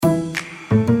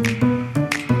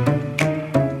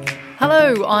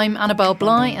Hello, I'm Annabelle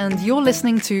Bly, and you're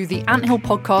listening to the Anthill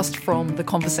podcast from The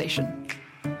Conversation.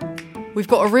 We've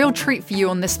got a real treat for you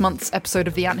on this month's episode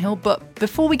of The Anthill, but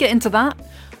before we get into that,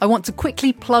 I want to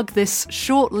quickly plug this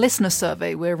short listener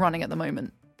survey we're running at the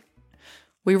moment.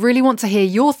 We really want to hear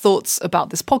your thoughts about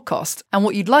this podcast and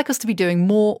what you'd like us to be doing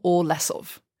more or less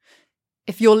of.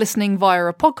 If you're listening via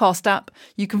a podcast app,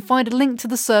 you can find a link to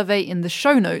the survey in the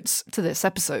show notes to this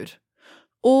episode.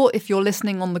 Or if you're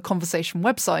listening on the Conversation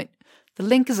website, the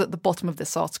link is at the bottom of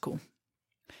this article.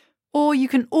 Or you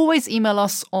can always email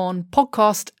us on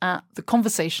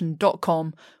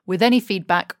podcast@theconversation.com with any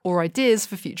feedback or ideas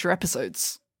for future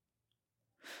episodes.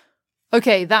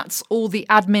 Okay, that's all the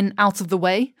admin out of the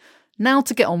way. Now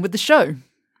to get on with the show.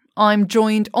 I'm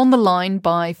joined on the line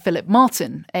by Philip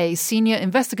Martin, a senior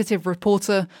investigative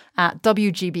reporter at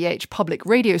WGBH Public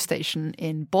Radio Station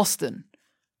in Boston.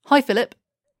 Hi, Philip.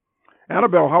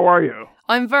 Annabelle, how are you?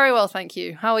 I'm very well, thank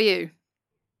you. How are you?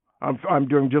 I'm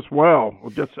doing just well.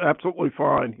 Just absolutely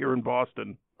fine here in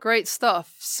Boston. Great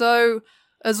stuff. So,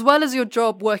 as well as your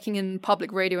job working in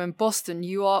public radio in Boston,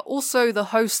 you are also the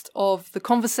host of the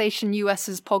Conversation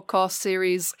US's podcast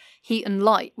series Heat and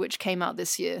Light, which came out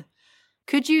this year.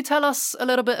 Could you tell us a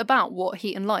little bit about what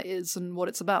Heat and Light is and what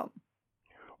it's about?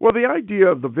 Well, the idea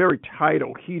of the very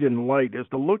title, Heat and Light, is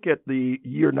to look at the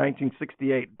year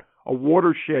 1968, a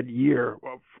watershed year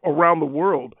around the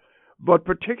world, but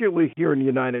particularly here in the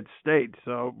United States.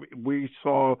 We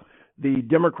saw the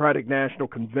Democratic National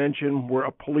Convention, where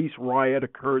a police riot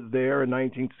occurred there in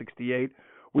 1968.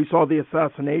 We saw the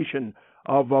assassination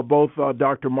of both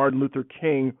Dr. Martin Luther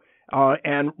King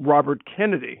and Robert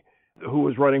Kennedy, who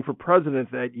was running for president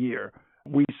that year.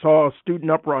 We saw student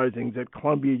uprisings at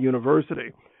Columbia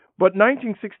University. But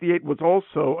 1968 was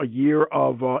also a year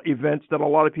of events that a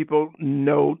lot of people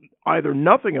know either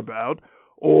nothing about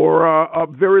or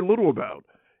very little about.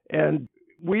 And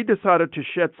we decided to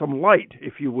shed some light,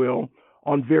 if you will,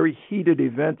 on very heated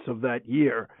events of that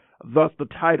year, thus the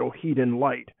title, Heat and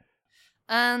Light.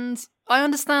 And I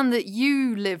understand that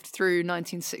you lived through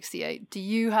 1968. Do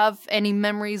you have any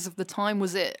memories of the time?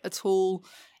 Was it at all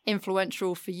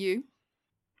influential for you?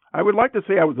 I would like to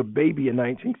say I was a baby in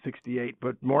 1968,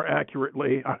 but more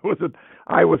accurately, I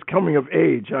was coming of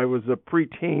age. I was a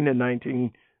preteen in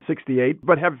 1968,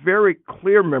 but have very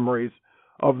clear memories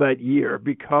of that year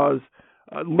because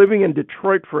living in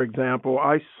Detroit, for example,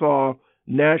 I saw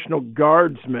National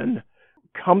Guardsmen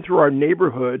come through our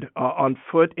neighborhood on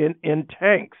foot in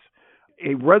tanks.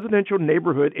 A residential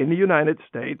neighborhood in the United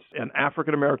States, an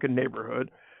African-American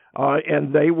neighborhood,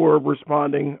 and they were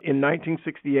responding in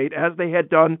 1968, as they had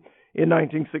done in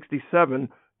 1967,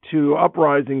 to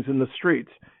uprisings in the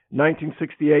streets.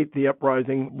 1968, the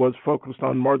uprising was focused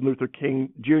on Martin Luther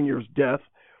King Jr.'s death.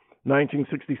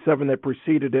 1967, that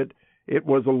preceded it, it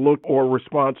was a look or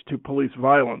response to police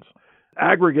violence.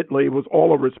 Aggregately, it was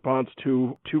all a response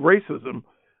to racism.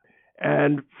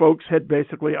 And folks had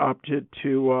basically opted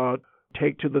to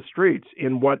take to the streets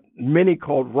in what many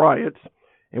called riots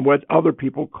and what other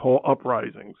people call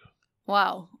uprisings.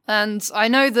 Wow. And I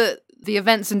know that the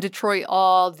events in Detroit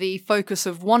are the focus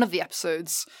of one of the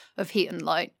episodes of Heat and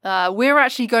Light. We're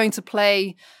actually going to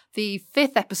play the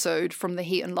 5th episode from the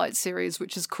Heat and Light series,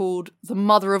 which is called The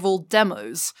Mother of All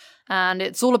Demos. And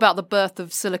it's all about the birth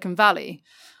of Silicon Valley.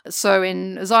 So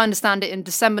as I understand it, in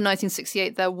December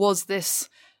 1968, there was this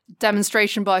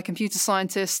demonstration by a computer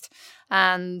scientist,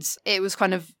 and it was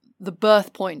kind of the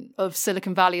birth point of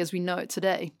Silicon Valley as we know it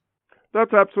today.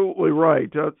 That's absolutely right.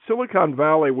 Silicon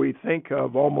Valley, we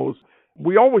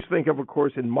always think of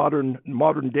course, in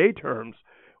modern day terms.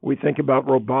 We think about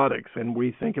robotics, and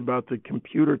we think about the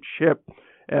computer chip,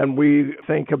 and we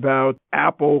think about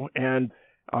Apple and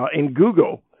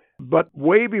Google. But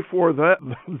way before that,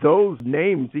 those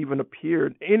names even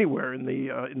appeared anywhere in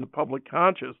the public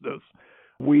consciousness.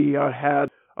 We had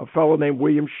a fellow named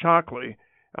William Shockley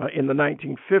in the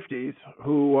 1950s,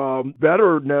 who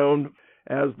better known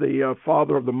as the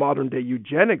father of the modern-day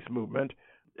eugenics movement,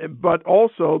 but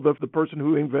also the person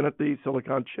who invented the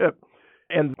silicon chip.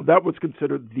 And that was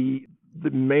considered the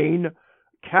main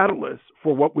catalyst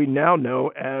for what we now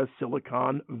know as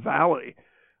Silicon Valley.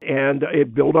 And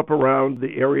it built up around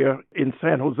the area in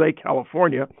San Jose,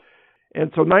 California.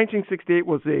 And so 1968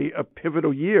 was a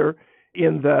pivotal year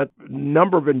in that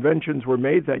number of inventions were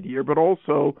made that year, but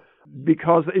also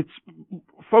because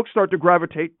folks start to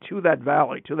gravitate to that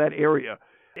valley, to that area.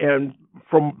 And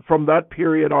from that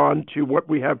period on to what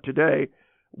we have today,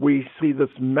 we see this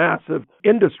massive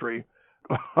industry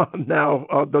now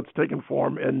that's taken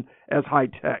form as high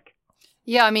tech.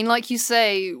 Yeah, I mean, like you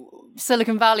say,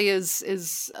 Silicon Valley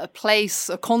is a place,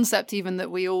 a concept even that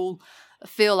we all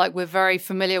feel like we're very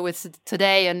familiar with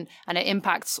today, and it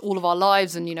impacts all of our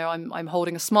lives. And, I'm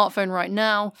holding a smartphone right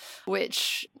now,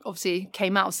 which obviously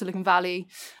came out of Silicon Valley.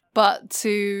 But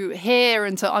to hear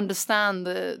and to understand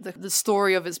the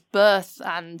story of its birth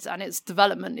and its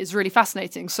development is really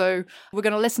fascinating. So we're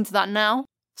going to listen to that now.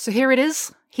 So here it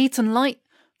is, Heat and Light,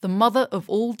 the mother of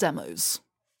all demos.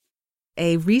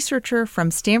 A researcher from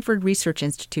Stanford Research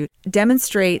Institute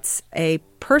demonstrates a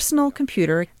personal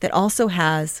computer that also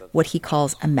has what he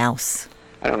calls a mouse.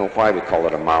 I don't know why we call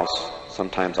it a mouse.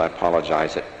 Sometimes I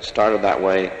apologize. It started that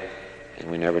way, and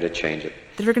we never did change it.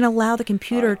 That are going to allow the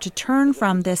computer to turn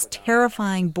from this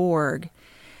terrifying Borg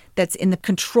that's in the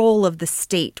control of the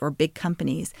state or big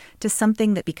companies to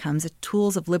something that becomes a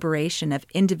tools of liberation, of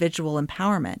individual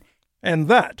empowerment. And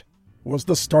that was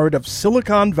the start of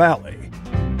Silicon Valley.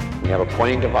 We have a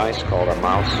pointing device called a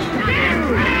mouse.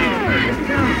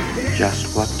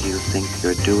 Just what do you think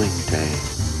you're doing,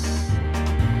 Dave?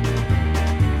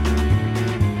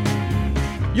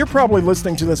 You're probably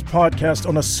listening to this podcast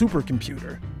on a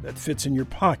supercomputer that fits in your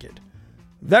pocket.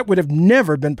 That would have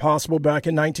never been possible back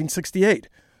in 1968,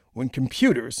 when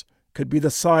computers could be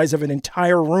the size of an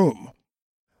entire room.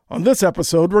 On this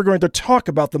episode, we're going to talk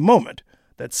about the moment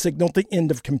that signaled the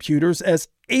end of computers as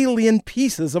alien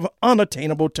pieces of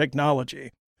unattainable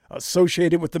technology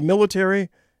associated with the military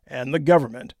and the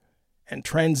government, and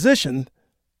transitioned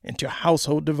into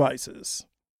household devices.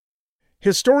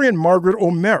 Historian Margaret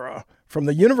O'Mara from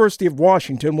the University of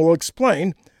Washington will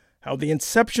explain how the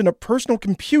inception of personal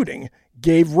computing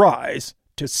gave rise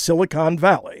to Silicon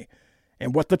Valley,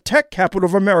 and what the tech capital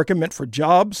of America meant for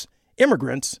jobs,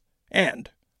 immigrants, and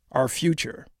our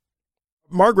future.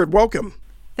 Margaret, welcome.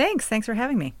 Thanks for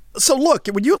having me. So look,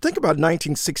 when you think about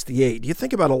 1968, you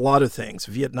think about a lot of things.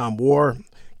 Vietnam War,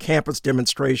 campus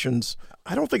demonstrations.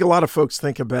 I don't think a lot of folks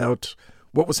think about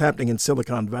what was happening in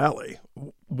Silicon Valley.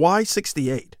 Why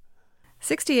 68?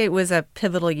 68 was a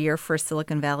pivotal year for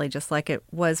Silicon Valley, just like it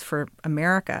was for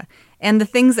America. And the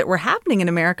things that were happening in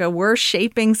America were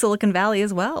shaping Silicon Valley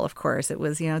as well, of course. It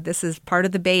was, this is part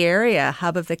of the Bay Area,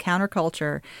 hub of the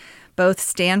counterculture. Both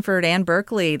Stanford and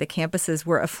Berkeley, the campuses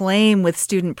were aflame with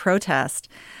student protest.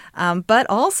 But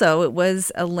also it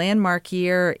was a landmark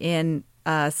year in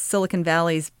Silicon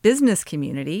Valley's business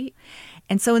community.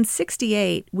 And so in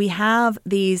 68, we have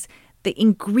the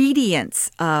ingredients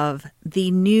of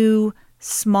the new,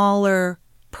 smaller,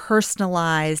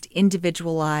 personalized,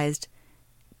 individualized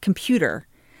computer.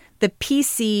 The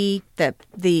PC,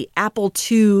 the Apple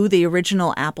II, the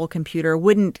original Apple computer,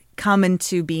 wouldn't come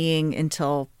into being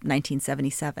until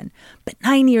 1977. But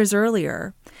 9 years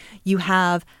earlier, you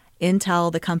have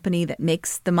Intel, the company that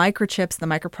makes the microchips, the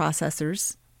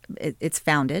microprocessors. It's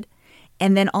founded.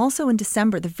 And then also in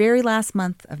December, the very last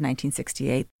month of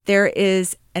 1968, there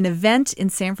is an event in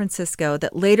San Francisco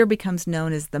that later becomes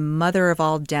known as the mother of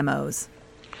all demos.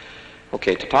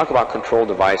 Okay, to talk about control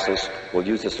devices, we'll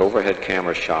use this overhead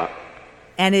camera shot.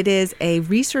 And it is a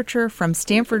researcher from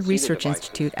Stanford Research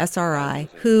Institute, SRI,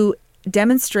 who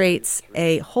demonstrates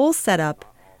a whole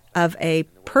setup of a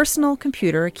personal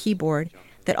computer, a keyboard,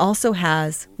 that also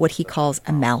has what he calls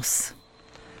a mouse.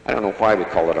 I don't know why we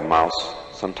call it a mouse.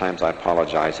 Sometimes I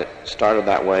apologize. It started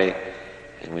that way,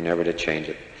 and we never did change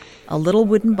it. A little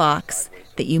wooden box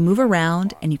that you move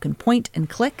around and you can point and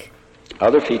click.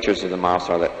 Other features of the mouse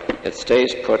are that it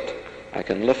stays put. I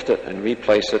can lift it and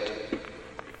replace it.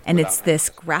 And it's this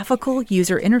graphical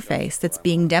user interface that's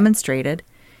being demonstrated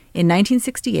in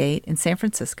 1968 in San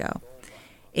Francisco.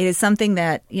 It is something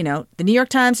that, the New York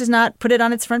Times does not put it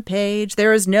on its front page.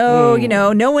 There is no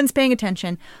one's paying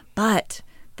attention. But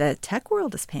the tech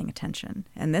world is paying attention.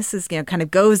 And this is, kind of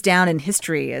goes down in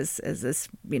history as this,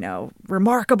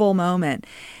 remarkable moment.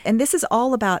 And this is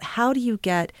all about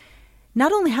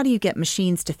not only how do you get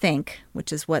machines to think,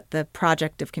 which is what the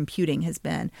project of computing has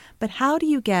been, but how do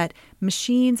you get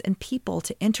machines and people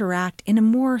to interact in a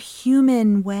more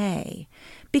human way?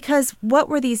 Because what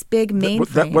were these big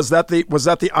mainframes? Was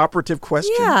that the operative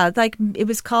question? Yeah, like it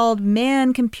was called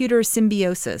man-computer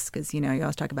symbiosis, because, you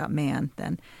always talk about man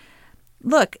then.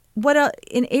 Look,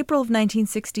 in April of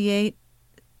 1968,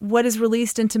 what is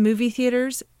released into movie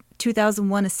theaters?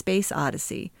 2001: A Space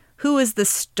Odyssey. Who is the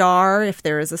star, if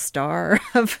there is a star,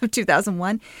 of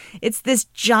 2001? It's this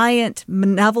giant,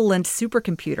 malevolent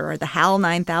supercomputer, the HAL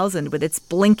 9000, with its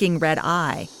blinking red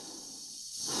eye.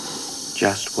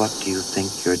 Just what do you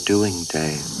think you're doing,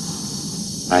 Dave?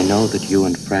 I know that you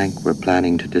and Frank were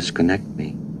planning to disconnect me,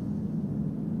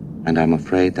 and I'm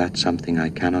afraid that's something I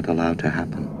cannot allow to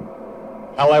happen.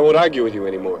 Hal, I won't argue with you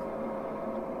anymore.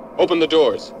 Open the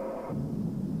doors.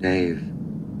 Dave,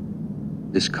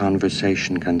 This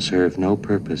conversation can serve no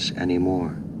purpose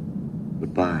anymore.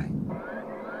 Goodbye.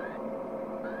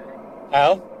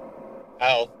 Hal?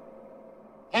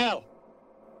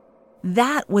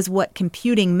 That was what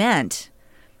computing meant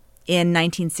in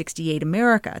 1968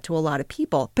 America to a lot of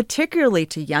people, particularly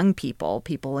to young people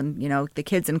in, the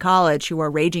kids in college who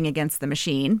are raging against the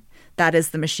machine. That is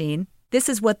the machine. This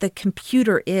is what the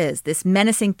computer is, this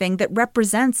menacing thing that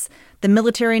represents the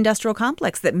military-industrial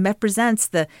complex, that represents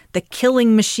the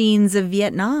killing machines of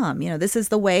Vietnam. This is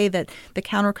the way that the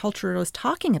counterculture was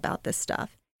talking about this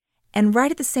stuff. And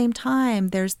right at the same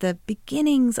time, there's the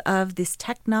beginnings of these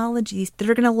technologies that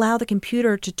are going to allow the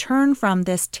computer to turn from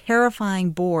this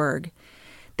terrifying Borg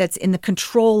that's in the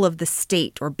control of the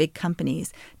state or big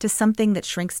companies to something that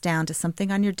shrinks down to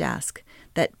something on your desk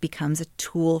that becomes a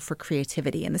tool for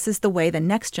creativity. And this is the way the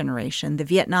next generation, the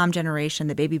Vietnam generation,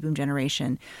 the baby boom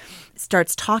generation,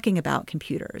 starts talking about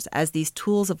computers as these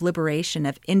tools of liberation,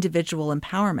 of individual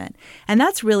empowerment. And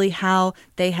that's really how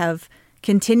they have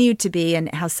continued to be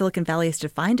and how Silicon Valley has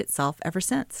defined itself ever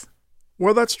since.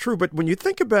 Well, that's true. But when you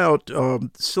think about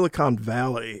Silicon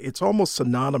Valley, it's almost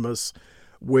synonymous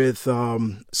with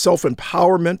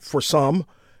self-empowerment for some,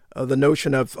 the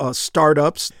notion of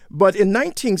startups. But in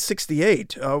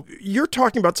 1968, you're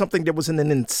talking about something that was in an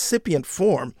incipient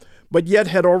form, but yet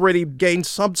had already gained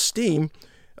some steam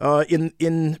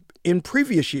in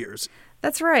previous years.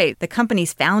 That's right. The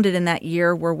companies founded in that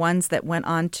year were ones that went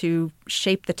on to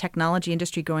shape the technology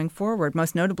industry going forward,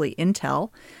 most notably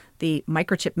Intel, the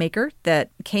microchip maker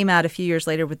that came out a few years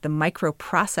later with the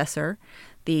microprocessor,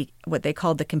 what they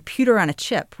called the computer on a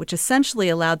chip, which essentially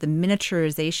allowed the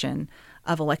miniaturization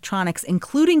of electronics,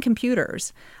 including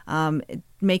computers,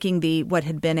 making what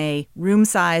had been a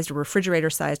room-sized or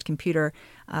refrigerator-sized computer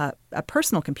a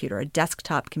personal computer, a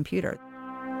desktop computer.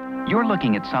 You're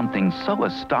looking at something so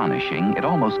astonishing it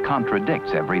almost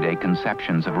contradicts everyday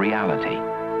conceptions of reality.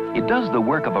 It does the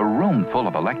work of a room full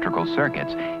of electrical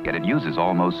circuits, yet it uses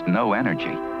almost no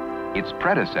energy. Its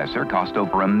predecessor cost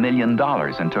over $1 million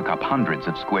and took up hundreds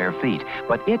of square feet,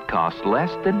 but it costs less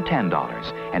than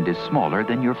 $10 and is smaller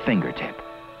than your fingertip.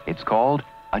 It's called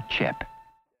a chip.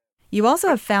 You also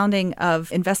have founding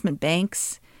of investment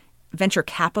banks, venture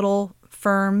capital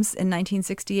firms in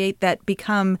 1968 that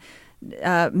become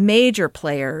major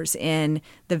players in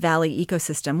the Valley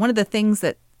ecosystem. One of the things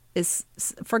that is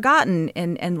forgotten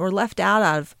and we're left out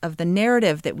of the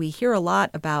narrative that we hear a lot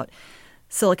about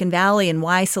Silicon Valley and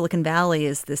why Silicon Valley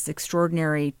is this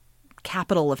extraordinary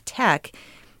capital of tech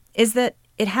is that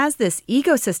it has this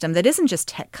ecosystem that isn't just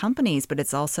tech companies, but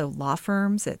it's also law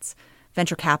firms, it's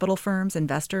venture capital firms,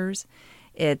 investors,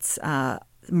 it's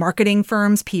marketing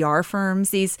firms, PR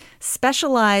firms, these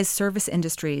specialized service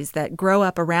industries that grow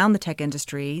up around the tech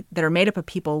industry that are made up of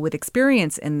people with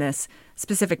experience in this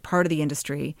specific part of the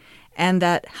industry and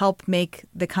that help make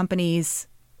the companies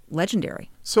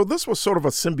legendary. So this was sort of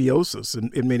a symbiosis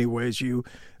in many ways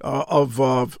of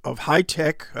high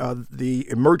tech, the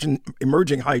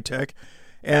emerging high tech,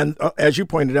 and as you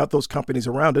pointed out, those companies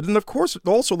around it. And of course,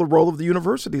 also the role of the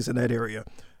universities in that area.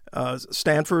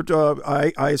 Stanford,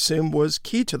 I assume, was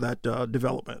key to that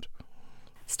development.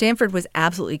 Stanford was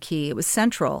absolutely key. It was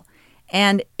central.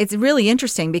 And it's really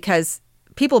interesting because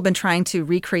people have been trying to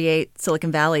recreate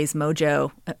Silicon Valley's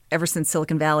mojo ever since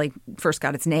Silicon Valley first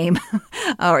got its name,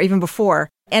 or even before.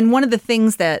 And one of the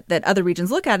things that other regions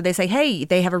look at, they say, hey,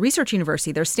 they have a research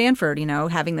university. There's Stanford,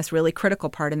 having this really critical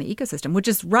part in the ecosystem, which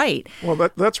is right. Well,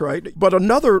 that's right. But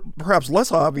another perhaps less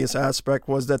obvious aspect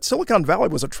was that Silicon Valley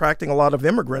was attracting a lot of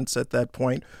immigrants at that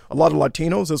point, a lot of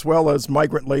Latinos as well as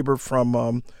migrant labor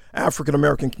from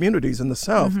African-American communities in the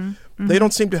South. Mm-hmm. Mm-hmm. They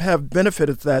don't seem to have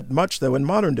benefited that much, though, in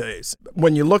modern days.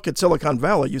 When you look at Silicon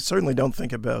Valley, you certainly don't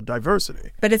think about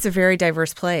diversity. But it's a very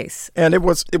diverse place. And it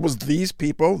was these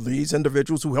people, these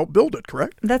individuals who helped build it,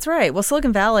 correct? That's right. Well,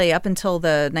 Silicon Valley, up until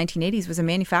the 1980s, was a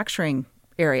manufacturing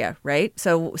area, right?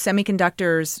 So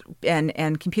semiconductors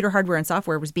and computer hardware and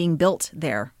software was being built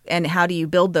there. And how do you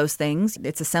build those things?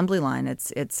 It's assembly line.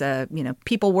 It's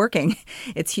people working.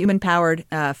 It's human-powered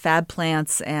fab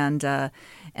plants and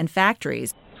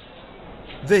factories.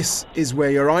 This is where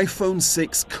your iPhone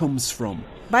 6 comes from.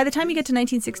 By the time you get to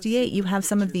 1968, you have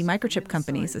some of the microchip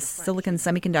companies, the silicon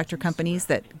semiconductor companies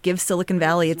that give Silicon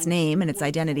Valley its name and its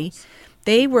identity.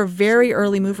 They were very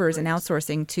early movers in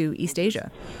outsourcing to East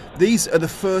Asia. These are the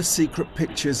first secret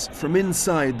pictures from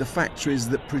inside the factories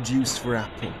that produce for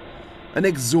Apple. An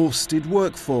exhausted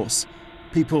workforce,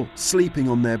 people sleeping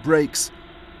on their breaks,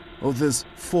 others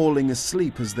falling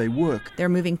asleep as they work. They're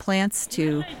moving plants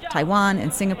to Taiwan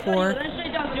and Singapore.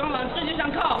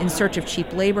 in search of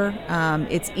cheap labor.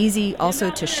 It's easy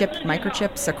also to ship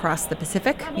microchips across the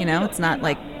Pacific. It's not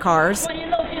like cars.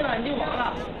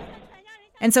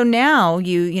 And so now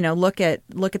you look at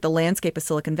the landscape of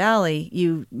Silicon Valley.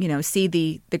 You see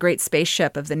the great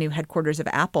spaceship of the new headquarters of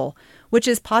Apple, which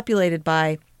is populated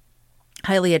by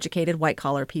highly educated white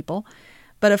collar people.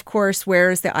 But of course, where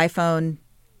is the iPhone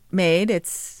made?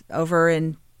 It's over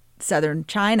in southern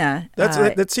China.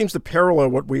 That seems to parallel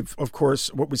what we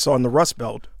saw in the Rust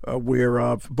Belt,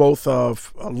 where both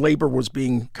labor was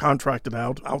being contracted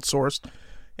out, outsourced,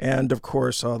 and of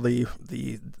course the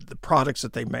products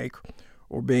that they make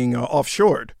were being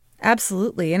offshored.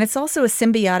 Absolutely. And it's also a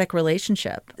symbiotic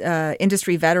relationship.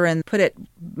 Industry veteran put it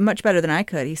much better than I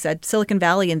could. He said, Silicon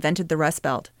Valley invented the Rust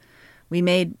Belt. We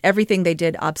made everything they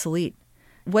did obsolete.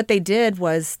 What they did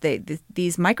was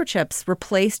these microchips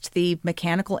replaced the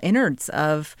mechanical innards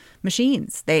of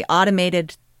machines. They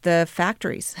automated the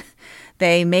factories.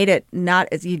 They made it not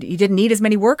as you didn't need as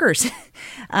many workers. They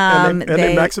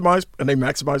maximize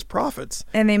profits.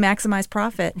 And they maximize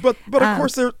profit. But of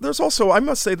course there's also, I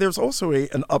must say, there's also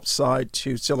an upside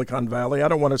to Silicon Valley. I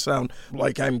don't want to sound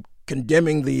like I'm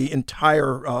condemning the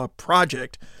entire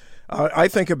project. I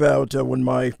think about when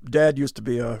my dad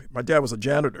was a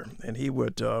janitor, and we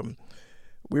would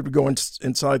go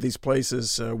inside these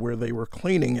places where they were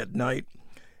cleaning at night,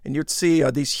 and you'd see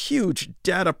these huge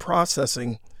data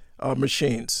processing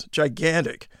machines,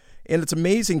 gigantic. And it's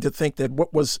amazing to think that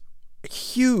what was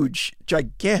huge,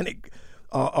 gigantic,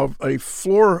 of a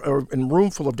floor and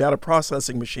room full of data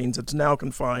processing machines, it's now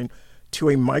confined to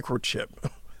a microchip.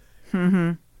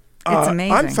 Mm-hmm. It's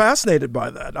amazing. I'm fascinated by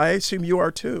that. I assume you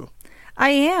are too.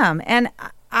 I am. And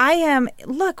I am.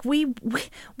 Look, we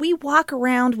walk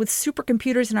around with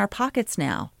supercomputers in our pockets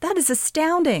now. That is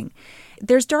astounding.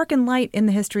 There's dark and light in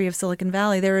the history of Silicon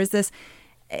Valley. There is this,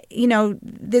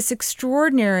 this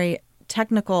extraordinary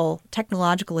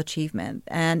technological achievement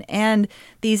and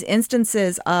these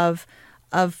instances of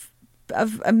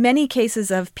many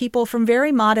cases of people from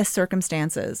very modest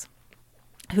circumstances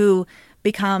who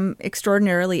become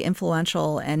extraordinarily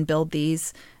influential and build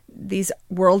these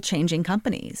world-changing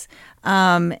companies,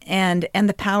 and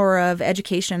the power of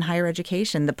education, higher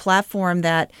education, the platform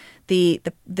that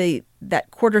that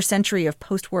quarter century of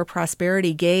post-war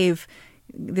prosperity gave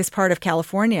this part of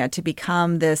California to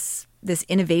become this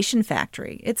innovation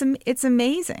factory. It's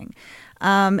amazing.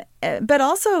 But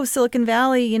also Silicon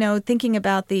Valley, thinking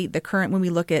about the current, when we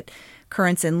look at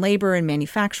currents in labor and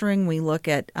manufacturing, we look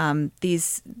at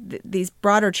these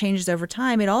broader changes over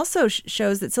time. It also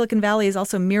shows that Silicon Valley is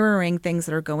also mirroring things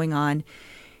that are going on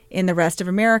in the rest of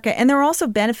America, and they're also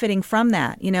benefiting from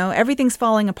that. Everything's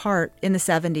falling apart in the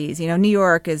 70s. New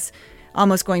York is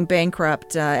almost going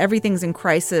bankrupt. Everything's in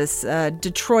crisis.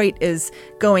 Detroit is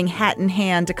going hat in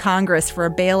hand to Congress for a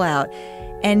bailout.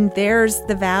 And there's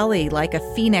the valley, like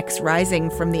a phoenix rising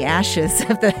from the ashes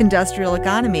of the industrial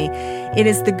economy. It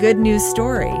is the good news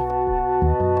story.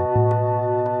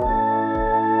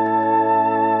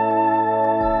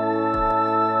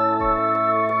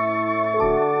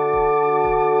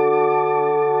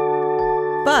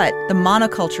 But the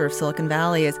monoculture of Silicon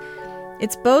Valley is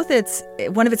it's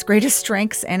one of its greatest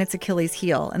strengths and its Achilles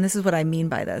heel. And this is what I mean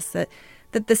by this, that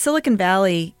the Silicon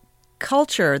Valley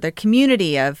culture, the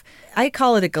community I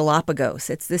call it a Galapagos.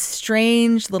 It's this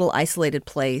strange little isolated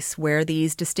place where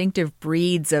these distinctive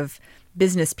breeds of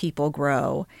business people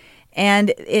grow.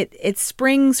 And it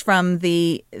springs from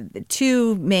the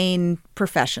two main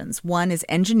professions. One is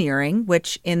engineering,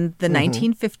 which in the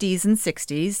 1950s and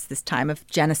 60s, this time of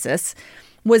Genesis,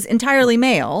 was entirely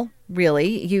male,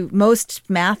 really. Most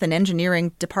math and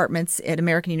engineering departments at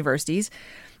American universities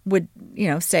would,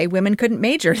 say women couldn't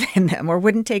major in them or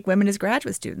wouldn't take women as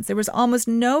graduate students. There was almost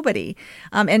nobody,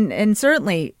 and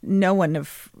certainly no one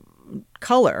of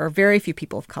color, or very few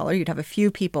people of color. You'd have a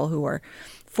few people who were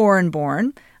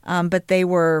foreign-born, but they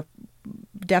were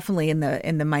definitely in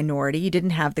the minority. You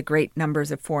didn't have the great numbers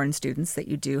of foreign students that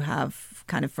you do have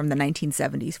kind of from the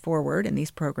 1970s forward in these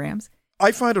programs.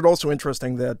 I find it also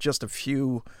interesting that just a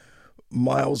few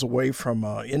miles away from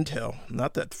Anthill,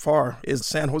 not that far, is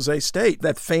San Jose State.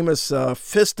 That famous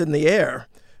fist in the air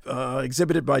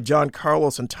exhibited by John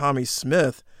Carlos and Tommy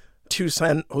Smith, two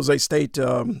San Jose State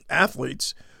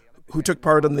athletes who took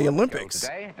part in the Olympics.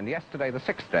 Today, and yesterday, the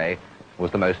sixth day,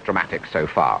 was the most dramatic so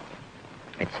far.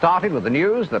 It started with the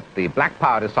news that the Black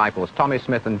Power disciples Tommy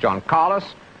Smith and John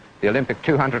Carlos, the Olympic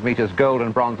 200 meters gold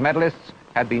and bronze medalists,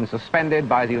 had been suspended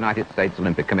by the United States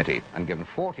Olympic Committee and given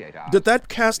 48 hours. Did that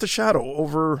cast a shadow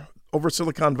over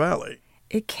Silicon Valley?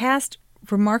 It cast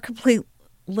remarkably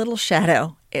little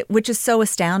shadow. which is so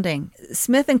astounding.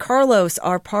 Smith and Carlos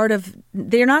are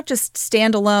they're not just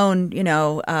standalone,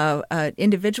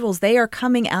 individuals. They are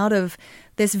coming out of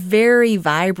this very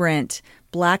vibrant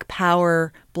Black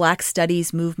Power, Black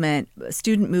Studies movement,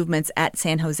 student movements at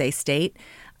San Jose State.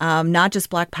 Not just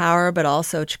Black Power, but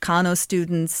also Chicano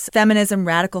students, feminism,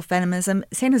 radical feminism.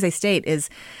 San Jose State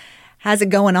has it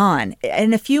going on.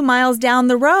 And a few miles down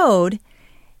the road,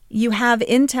 you have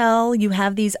Intel, you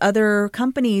have these other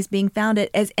companies being founded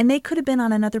and they could have been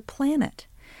on another planet.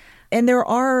 And there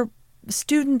are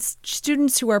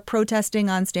students who are protesting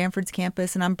on Stanford's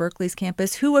campus and on Berkeley's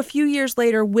campus who a few years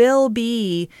later will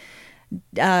be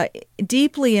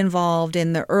deeply involved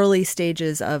in the early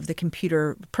stages of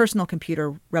the personal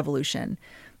computer revolution.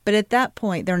 But at that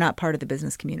point, they're not part of the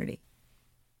business community.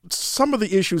 Some of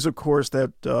the issues, of course,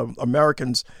 that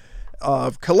Americans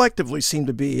collectively seem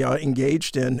to be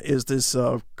engaged in is this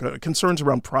concerns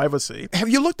around privacy. Have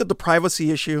you looked at the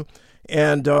privacy issue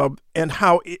and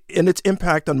how and its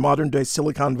impact on modern day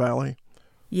Silicon Valley?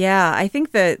 Yeah, I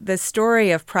think the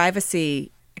story of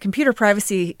privacy, computer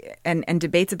privacy, and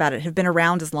debates about it have been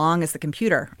around as long as the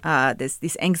computer.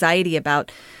 This anxiety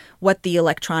about what the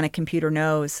electronic computer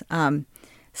knows.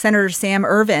 Senator Sam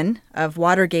Ervin of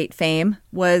Watergate fame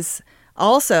was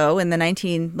also in the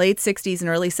late 60s and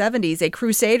early 70s a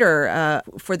crusader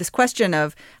for this question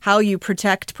of how you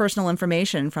protect personal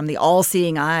information from the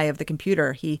all-seeing eye of the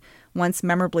computer. He once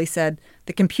memorably said,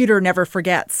 "The computer never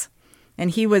forgets."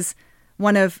 And he was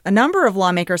one of a number of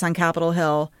lawmakers on Capitol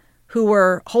Hill who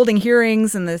were holding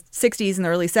hearings in the 60s and the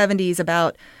early 70s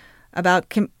about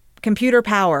computer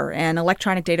power and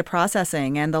electronic data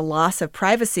processing and the loss of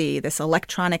privacy, this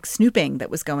electronic snooping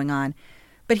that was going on.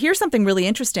 But here's something really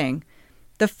interesting.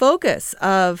 The focus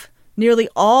of nearly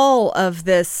all of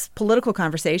this political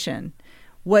conversation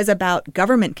was about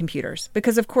government computers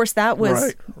because, of course, that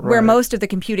was where most of the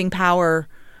computing power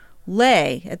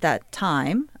lay at that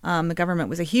time. The government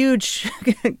was a huge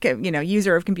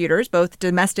user of computers, both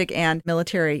domestic and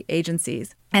military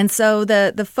agencies. And so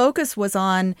the focus was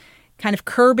on kind of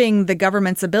curbing the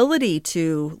government's ability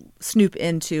to snoop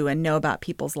into and know about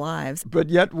people's lives. But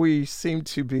yet we seem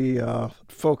to be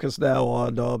focused now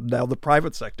on the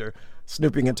private sector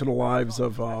snooping into the lives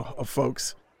of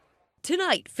folks.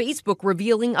 Tonight, Facebook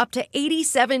revealing up to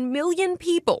 87 million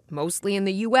people, mostly in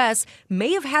the U.S.,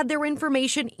 may have had their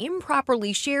information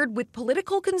improperly shared with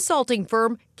political consulting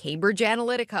firm Cambridge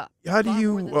Analytica.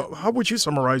 How would you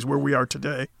summarize where we are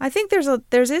today? I think there's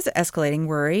escalating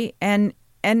worry, and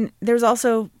there's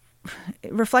also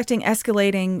reflecting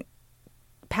escalating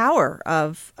power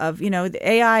of the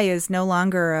AI is no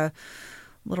longer a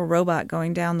little robot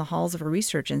going down the halls of a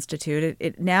research institute.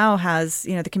 It now has,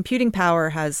 the computing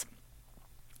power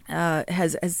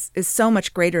is so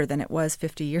much greater than it was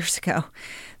 50 years ago.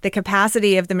 The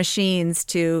capacity of the machines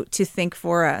to think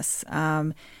for us,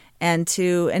 and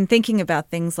thinking about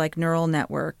things like neural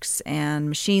networks and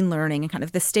machine learning and kind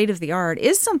of the state of the art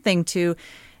is something to.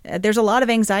 There's a lot of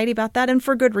anxiety about that, and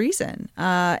for good reason.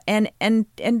 And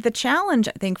the challenge,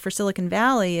 I think, for Silicon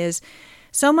Valley is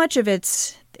so much of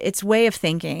its way of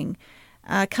thinking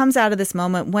comes out of this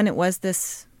moment when it was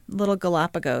this little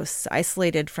Galapagos,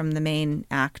 isolated from the main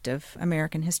act of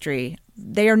American history.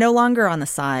 They are no longer on the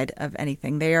side of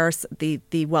anything. They are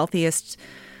the wealthiest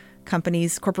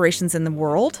corporations in the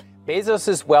world.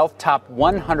 Bezos' wealth topped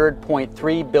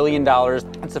 $100.3 billion.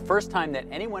 It's the first time that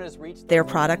anyone has reached... Their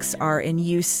products are in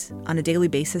use on a daily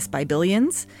basis by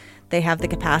billions. They have the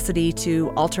capacity to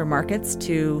alter markets,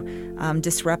 to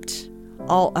disrupt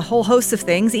a whole host of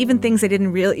things, even things they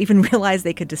didn't even realize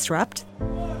they could disrupt.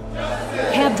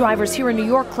 Cab drivers here in New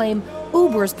York claim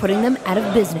Uber is putting them out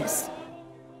of business.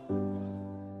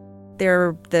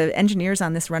 They're the engineers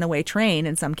on this runaway train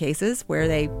in some cases where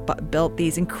they built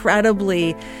these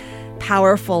incredibly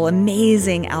powerful,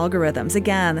 amazing algorithms.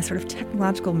 Again, the sort of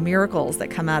technological miracles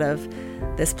that come out of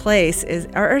this place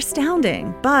are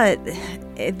astounding, but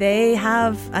they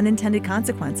have unintended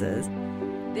consequences.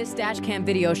 This dashcam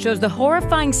video shows the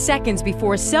horrifying seconds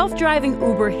before a self-driving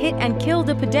Uber hit and killed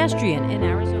a pedestrian in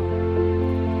Arizona.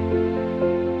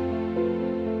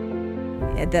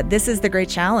 That this is the great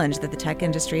challenge that the tech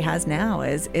industry has now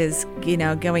is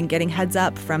getting heads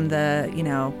up from the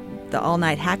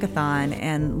all-night hackathon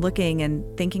and looking and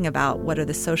thinking about what are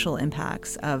the social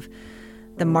impacts of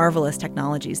the marvelous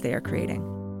technologies they are creating.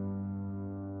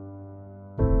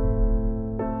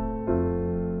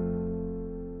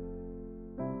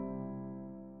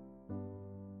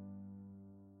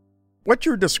 What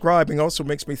you're describing also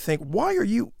makes me think, why are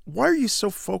you so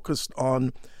focused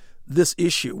on this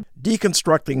issue,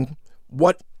 deconstructing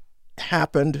what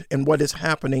happened and what is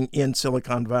happening in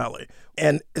Silicon Valley.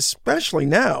 And especially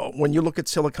now, when you look at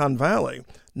Silicon Valley,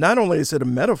 not only is it a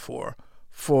metaphor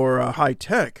for high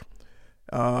tech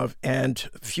and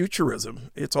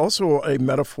futurism, it's also a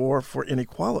metaphor for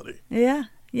inequality. Yeah,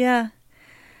 yeah.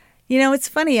 You know, it's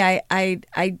funny. I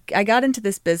got into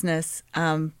this business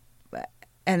and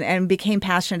became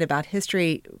passionate about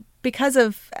history because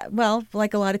of, well,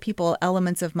 like a lot of people,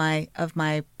 elements of my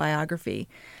biography,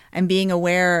 and being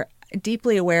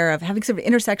deeply aware of having sort of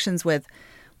intersections with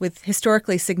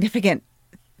historically significant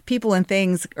people and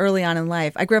things early on in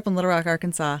life. I grew up in Little Rock,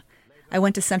 Arkansas. I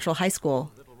went to Central High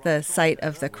School, the site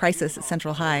of the crisis at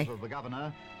Central High. The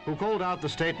governor who called out the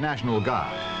state National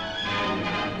Guard.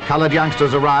 Colored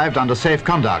youngsters arrived under safe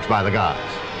conduct by the guards.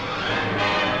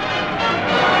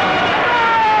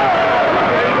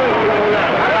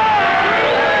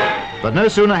 But no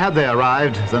sooner had they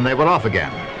arrived than they were off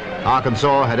again.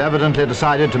 Arkansas had evidently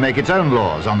decided to make its own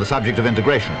laws on the subject of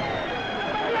integration.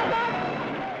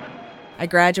 I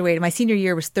graduated. My senior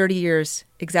year was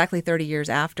exactly 30 years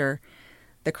after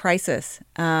the crisis.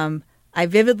 I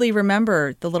vividly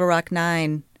remember the Little Rock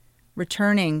Nine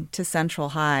returning to Central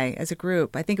High as a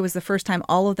group. I think it was the first time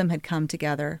all of them had come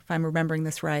together, if I'm remembering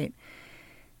this right.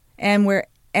 And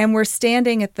we're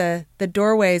standing at the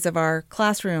doorways of our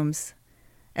classrooms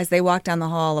as they walk down the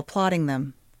hall, applauding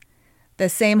them. The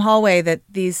same hallway that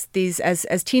these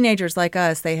as teenagers like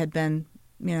us, they had been,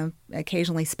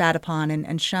 occasionally spat upon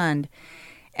and shunned.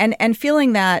 And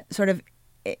feeling that sort of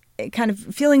kind of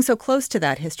feeling so close to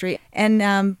that history. And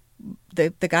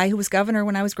the guy who was governor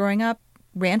when I was growing up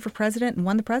ran for president and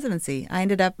won the presidency. I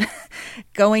ended up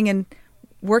going and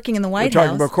working in the White House. We're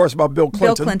talking, of course, about Bill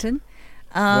Clinton. Bill Clinton.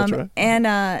 That's right.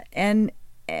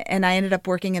 And I ended up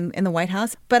working in the White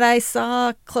House. But I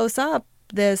saw close up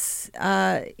this,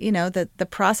 the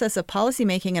process of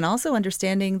policymaking, and also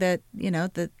understanding that,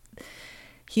 that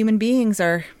human beings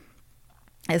are,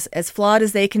 as flawed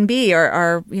as they can be,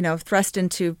 are thrust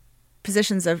into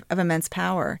positions of immense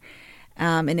power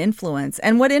and influence.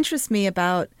 And what interests me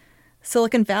about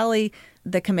Silicon Valley,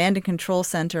 the command and control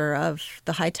center of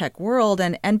the high-tech world,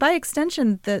 and by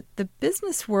extension, the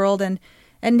business world, and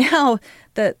now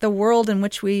the world in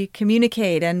which we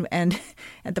communicate and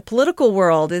the political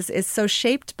world is so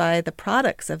shaped by the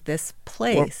products of this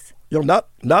place. Well,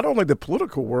 not only the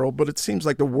political world, but it seems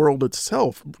like the world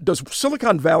itself. Does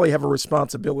Silicon Valley have a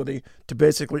responsibility to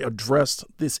basically address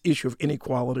this issue of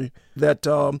inequality that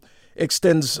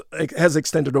has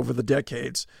extended over the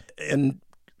decades, and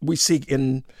we see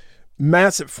in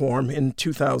massive form in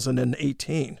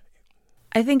 2018?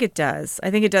 I think it does. I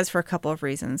think it does for a couple of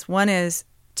reasons. One is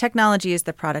technology is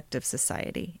the product of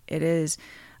society. It is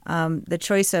the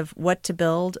choice of what to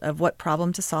build, of what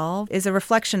problem to solve, is a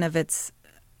reflection of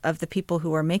the people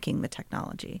who are making the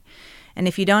technology. And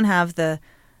if you don't have the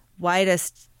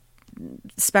widest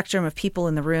spectrum of people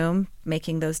in the room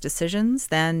making those decisions,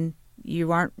 then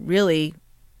you aren't really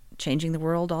changing the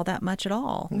world all that much at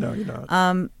all. No, you're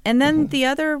not. And then the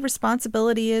other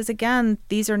responsibility is, again,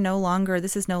 this is no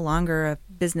longer a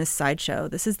business sideshow.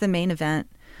 This is the main event.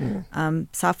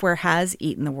 Software has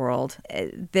eaten the world.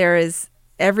 There is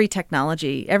every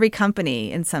technology, every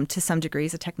company to some degree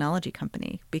is a technology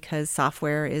company because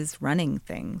software is running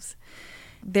things.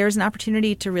 There's an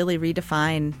opportunity to really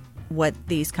redefine what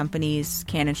these companies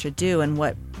can and should do and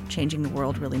what changing the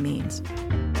world really means.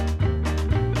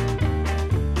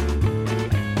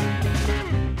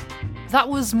 That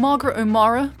was Margaret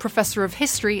O'Mara, Professor of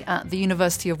History at the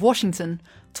University of Washington,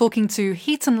 talking to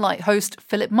Heat and Light host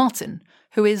Philip Martin,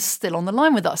 who is still on the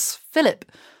line with us. Philip,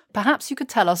 perhaps you could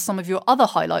tell us some of your other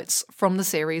highlights from the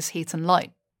series Heat and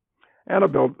Light.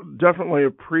 Annabelle, definitely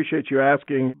appreciate you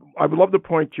asking. I would love to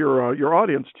point your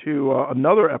audience to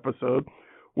another episode,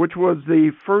 which was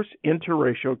the first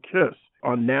interracial kiss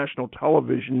on national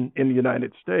television in the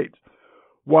United States.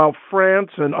 While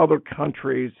France and other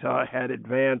countries had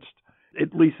advanced,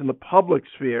 at least in the public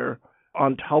sphere,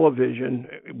 on television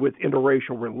with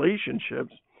interracial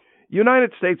relationships, the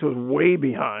United States was way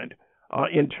behind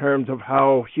in terms of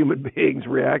how human beings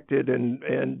reacted and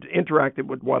interacted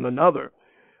with one another.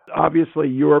 Obviously,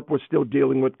 Europe was still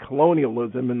dealing with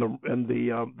colonialism and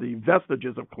the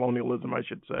vestiges of colonialism, I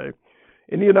should say.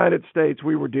 In the United States,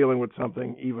 we were dealing with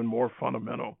something even more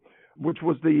fundamental, which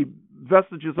was the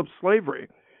vestiges of slavery.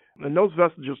 And those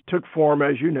vestiges took form,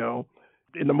 as you know,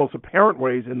 in the most apparent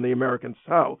ways in the American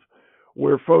South,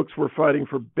 where folks were fighting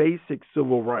for basic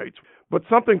civil rights. But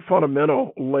something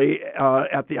fundamental lay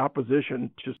at the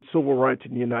opposition to civil rights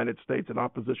in the United States and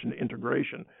opposition to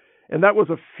integration. And that was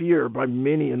a fear by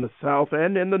many in the South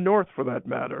and in the North, for that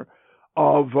matter,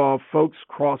 of folks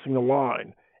crossing the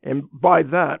line And by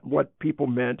that, what people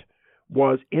meant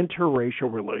was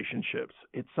interracial relationships.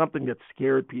 It's something that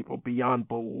scared people beyond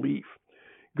belief.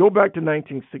 Go back to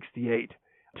 1968,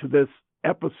 to this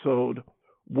episode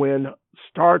when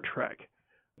Star Trek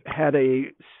had a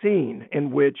scene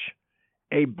in which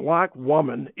a black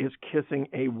woman is kissing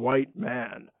a white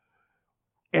man.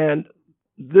 And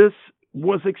this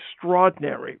was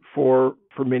extraordinary for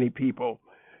many people,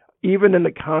 even in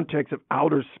the context of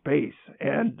outer space,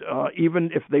 and even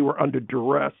if they were under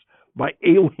duress by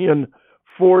alien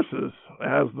forces,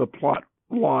 as the plot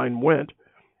line went,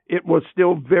 it was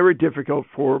still very difficult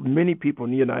for many people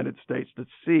in the United States to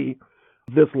see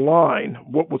this line,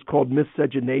 what was called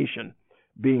miscegenation,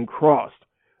 being crossed.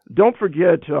 Don't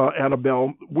forget,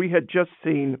 Annabelle, we had just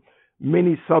seen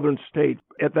many southern states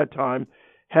at that time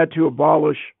had to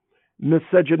abolish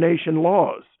miscegenation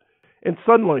laws. And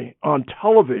suddenly on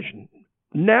television,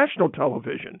 national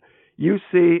television, you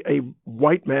see a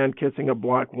white man kissing a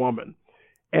black woman.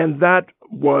 And that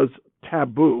was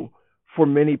taboo for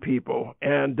many people.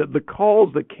 And the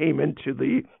calls that came into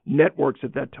the networks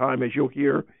at that time, as you'll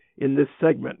hear in this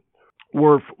segment,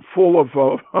 were full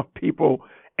of people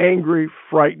angry,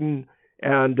 frightened,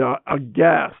 and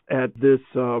aghast at this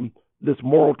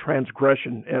moral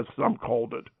transgression, as some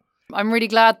called it. I'm really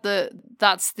glad that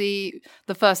that's the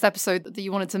first episode that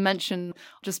you wanted to mention,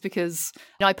 just because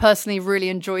I personally really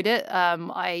enjoyed it.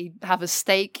 I have a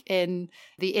stake in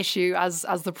the issue as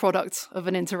the product of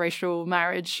an interracial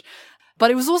marriage. But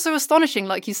it was also astonishing,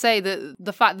 like you say, that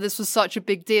the fact that this was such a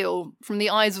big deal from the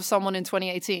eyes of someone in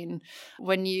 2018,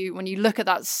 when you look at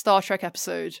that Star Trek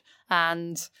episode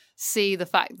and see the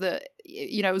fact that,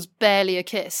 it was barely a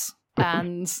kiss.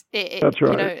 And that's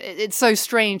right. It's so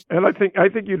strange. And I think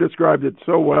you described it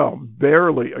so well.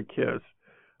 Barely a kiss.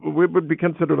 It would be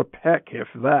considered a peck, if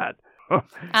that.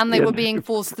 And they were being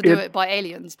forced to do it by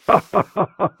aliens.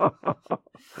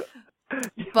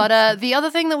 But the other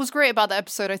thing that was great about that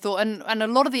episode, I thought, and a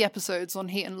lot of the episodes on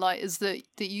Heat and Light, is that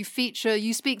you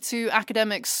speak to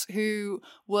academics who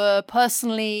were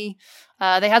personally,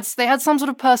 they had some sort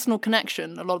of personal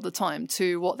connection a lot of the time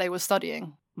to what they were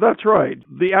studying. That's right.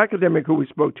 The academic who we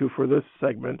spoke to for this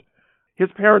segment, his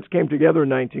parents came together in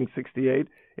 1968,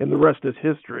 and the rest is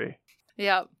history.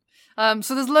 Yeah.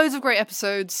 So there's loads of great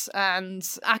episodes, and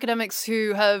academics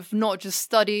who have not just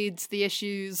studied the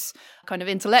issues kind of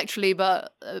intellectually,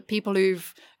 but people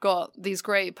who've got these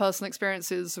great personal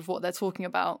experiences of what they're talking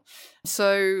about.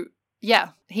 So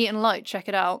yeah, Heat and Light, check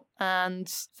it out. And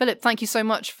Philip, thank you so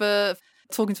much for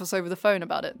talking to us over the phone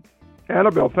about it.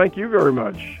 Annabelle, thank you very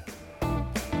much.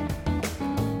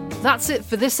 That's it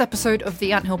for this episode of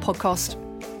the Anthill podcast.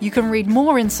 You can read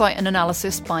more insight and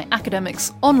analysis by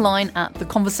academics online at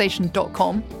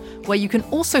theconversation.com, where you can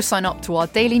also sign up to our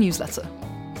daily newsletter.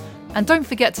 And don't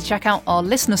forget to check out our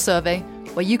listener survey,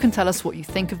 where you can tell us what you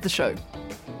think of the show.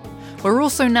 We're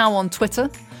also now on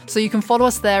Twitter, so you can follow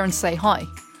us there and say hi.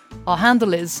 Our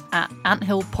handle is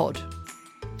 @AnthillPod.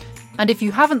 And if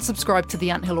you haven't subscribed to The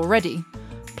Anthill already,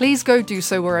 please go do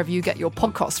so wherever you get your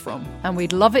podcasts from, and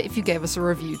we'd love it if you gave us a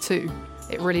review too.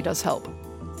 It really does help.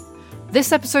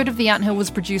 This episode of The Anthill was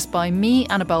produced by me,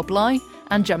 Annabelle Bly,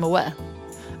 and Gemma Ware.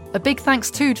 A big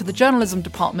thanks too to the journalism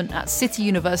department at City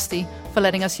University for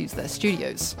letting us use their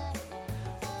studios.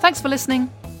 Thanks for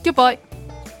listening. Goodbye.